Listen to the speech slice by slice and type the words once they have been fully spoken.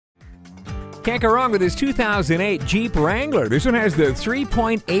Can't go wrong with this 2008 Jeep Wrangler. This one has the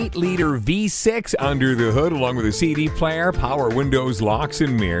 3.8-liter V6 under the hood, along with a CD player, power windows, locks,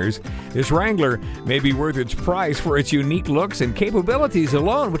 and mirrors. This Wrangler may be worth its price for its unique looks and capabilities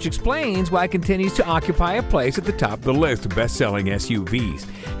alone, which explains why it continues to occupy a place at the top of the list of best-selling SUVs.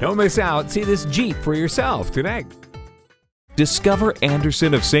 Don't miss out. See this Jeep for yourself today. Discover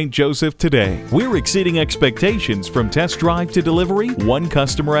Anderson of St. Joseph today. We're exceeding expectations from test drive to delivery, one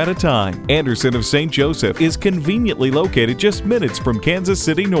customer at a time. Anderson of St. Joseph is conveniently located just minutes from Kansas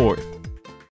City North.